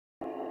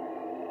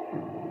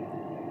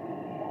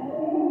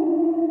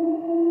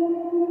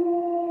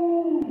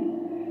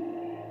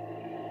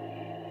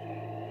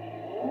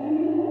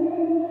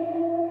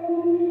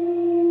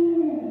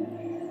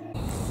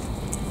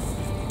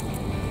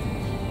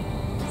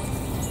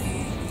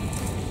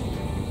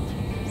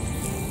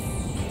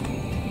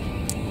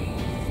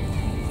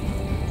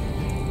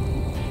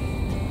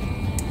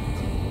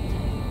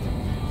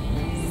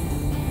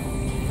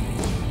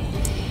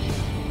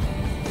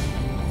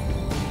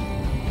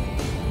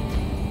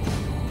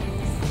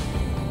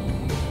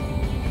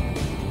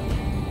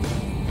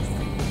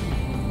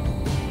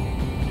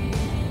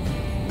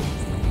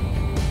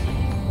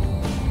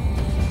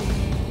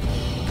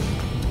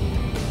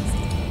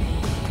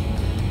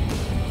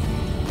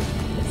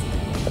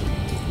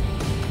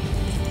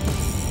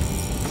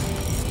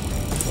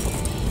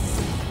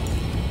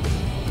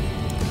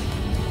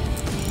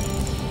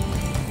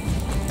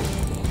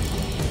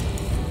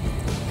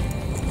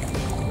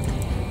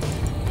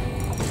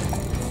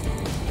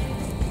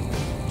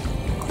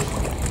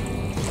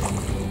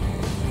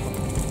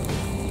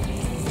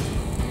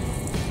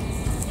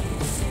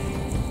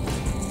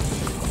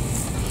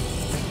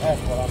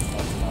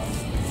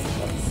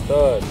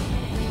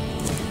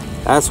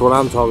That's what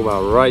I'm talking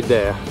about right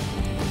there.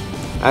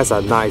 That's a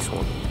nice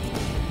one.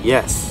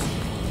 Yes.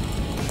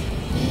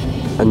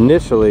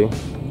 Initially,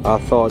 I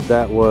thought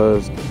that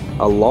was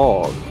a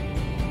log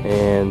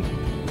and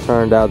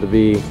turned out to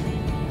be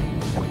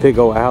a big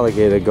old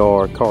alligator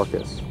gar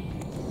carcass.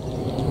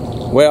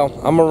 Well,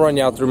 I'm gonna run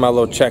y'all through my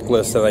little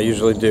checklist that I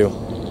usually do.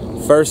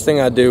 First thing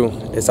I do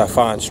is I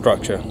find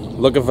structure.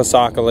 Looking for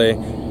sac-a-lait,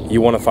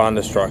 you want to find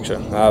the structure.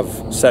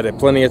 I've said it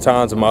plenty of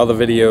times in my other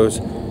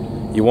videos.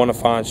 You want to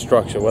find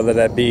structure, whether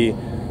that be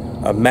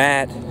a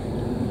mat,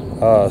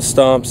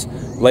 stumps,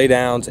 lay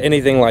downs,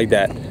 anything like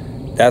that.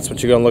 That's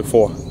what you're gonna look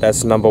for.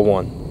 That's number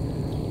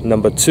one.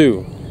 Number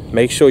two,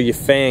 make sure you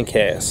fan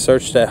cast.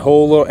 Search that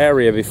whole little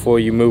area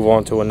before you move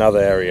on to another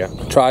area.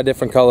 Try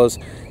different colors,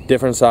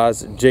 different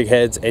size jig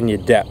heads, and your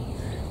depth.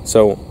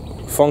 So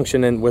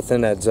functioning within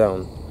that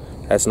zone.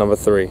 That's number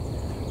three.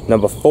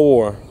 Number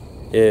four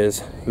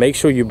is make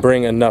sure you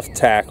bring enough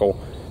tackle,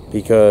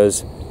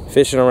 because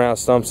fishing around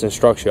stumps and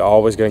structure, you're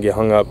always gonna get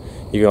hung up.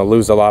 You're gonna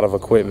lose a lot of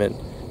equipment.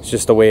 It's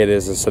just the way it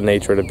is. It's the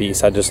nature of the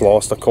beast. I just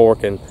lost a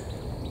cork and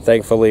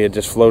thankfully it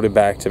just floated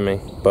back to me,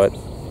 but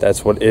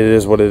that's what it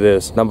is, what it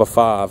is. Number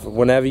five,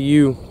 whenever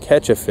you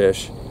catch a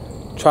fish,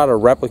 try to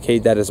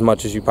replicate that as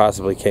much as you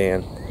possibly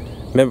can.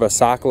 Remember,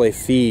 sac-a-lait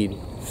feed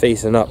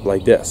facing up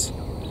like this.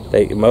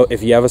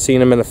 If you ever seen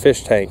them in a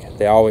fish tank,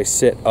 they always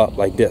sit up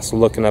like this,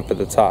 looking up at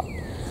the top.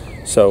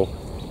 So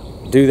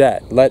do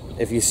that.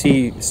 If you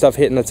see stuff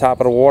hitting the top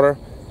of the water,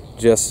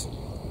 just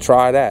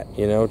try that,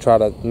 you know, try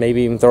to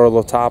maybe even throw a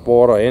little top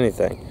water or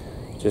anything.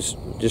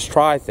 Just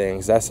try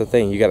things. That's the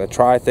thing. You got to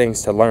try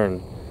things to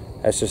learn.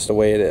 That's just the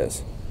way it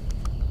is.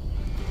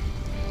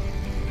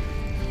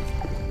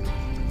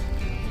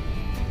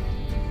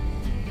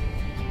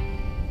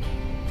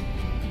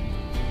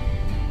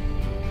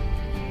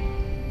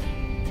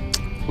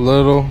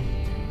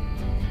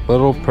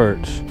 Little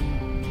perch.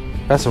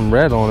 Got some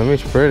red on him.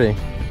 He's pretty.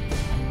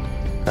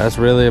 That's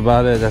really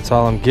about it. That's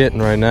all I'm getting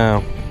right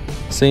now.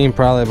 Seen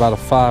probably about a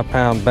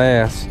 5-pound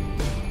bass,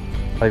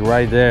 like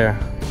right there,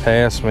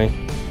 past me.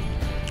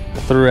 I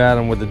threw at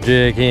him with the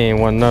jig. He ain't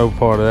want no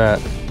part of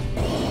that.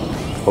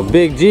 Well,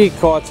 Big G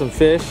caught some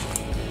fish,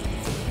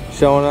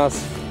 showing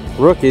us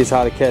rookies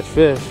how to catch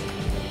fish.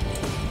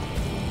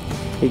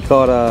 He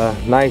caught a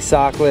nice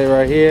sac-a-lait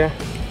right here.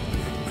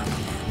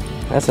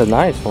 That's a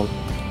nice one.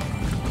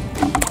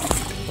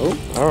 Oh,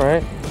 all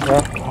right.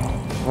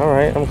 All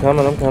right, I'm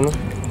coming.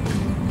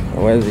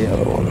 Where's the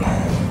other one?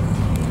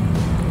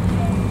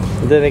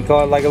 And then he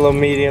caught like a little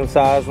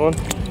medium-sized one.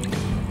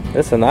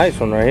 That's a nice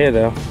one right here,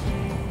 though.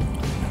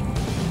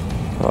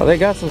 Oh, they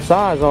got some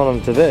size on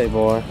them today,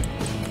 boy.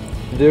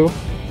 Do?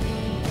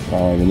 I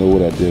don't even know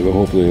what I did, but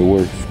hopefully it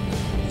works.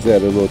 Just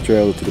add a little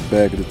trailer to the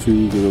back of the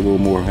tube, get a little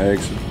more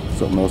action.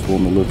 Something else for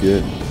them to look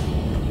at.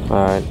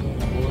 All right.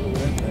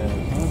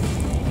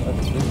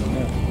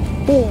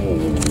 Oh,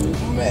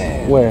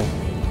 man. Where?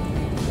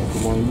 That's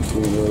the one you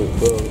seen right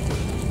above.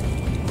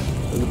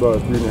 It's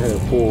about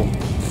 3.5, 4.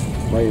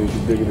 Might even be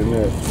bigger than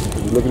that. Are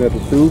you looking at the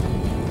tube?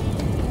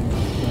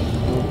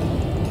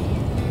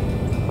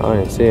 I don't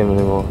even see him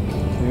anymore.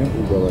 Yeah,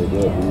 he's about like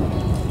that, dude.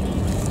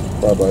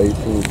 Probably about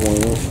 18, 20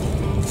 inches.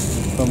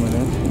 Coming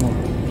in. Come on.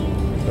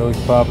 So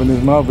he's popping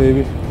his mouth,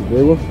 baby. The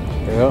big one?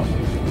 Yeah.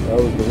 That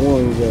was the one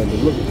you got to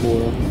looking for.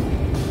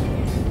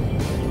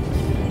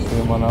 See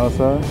him on the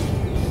outside?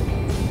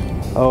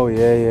 Oh,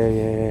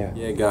 yeah.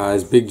 Yeah,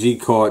 guys, Big G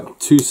caught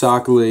 2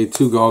 sac-a-lait,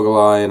 2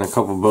 goggleye, and a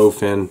couple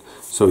bowfin.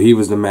 So he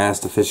was the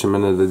master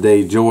fisherman of the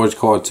day. George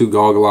caught 2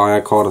 goggleye,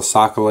 I caught a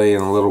sac-a-lait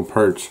and a little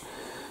perch.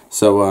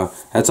 So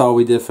that's all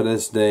we did for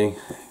this day.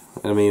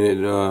 I mean, it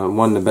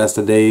wasn't the best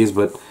of days,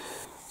 but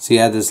see,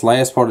 at this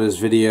last part of this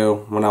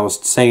video, when I was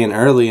saying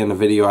early in the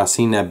video, I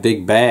seen that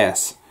big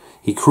bass.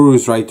 He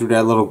cruised right through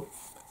that little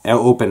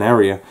open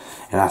area,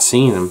 and I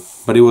seen him,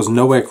 but he was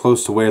nowhere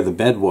close to where the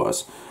bed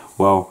was.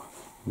 Well,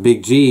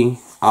 Big G,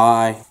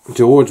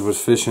 George was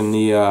fishing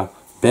the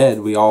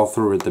bed. We all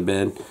threw at the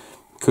bed.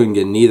 Couldn't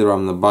get neither of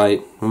them to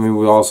bite. I mean,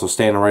 we were also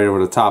standing right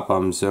over the top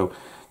of them, so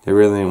they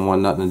really didn't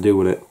want nothing to do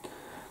with it.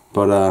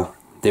 But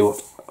they were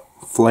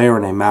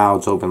flaring their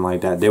mouths open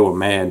like that. They were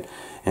mad.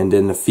 And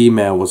then the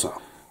female was a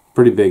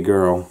pretty big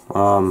girl.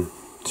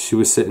 She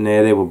was sitting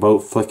there. They were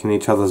both flicking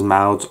each other's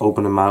mouths,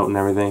 opening them out and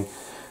everything.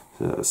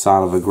 A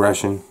sign of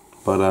aggression.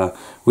 But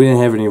we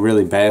didn't have any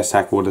really bass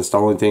tackle with us. The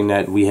only thing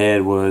that we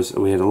had was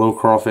we had a little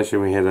crawfish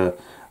and we had a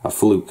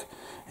fluke.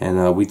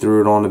 And we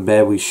threw it on the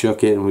bed. We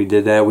shook it and we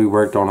did that. We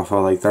worked on it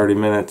for like 30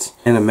 minutes.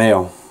 And a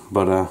male.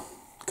 But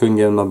couldn't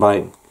get him to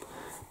bite.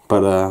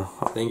 But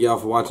thank y'all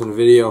for watching the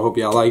video. Hope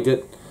y'all liked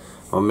it.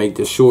 I'll make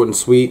this short and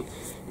sweet.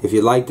 If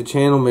you like the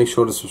channel, make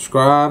sure to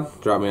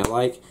subscribe. Drop me a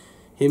like.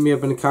 Hit me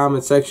up in the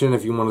comment section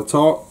if you want to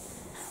talk.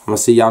 I'm going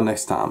to see y'all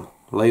next time.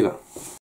 Later.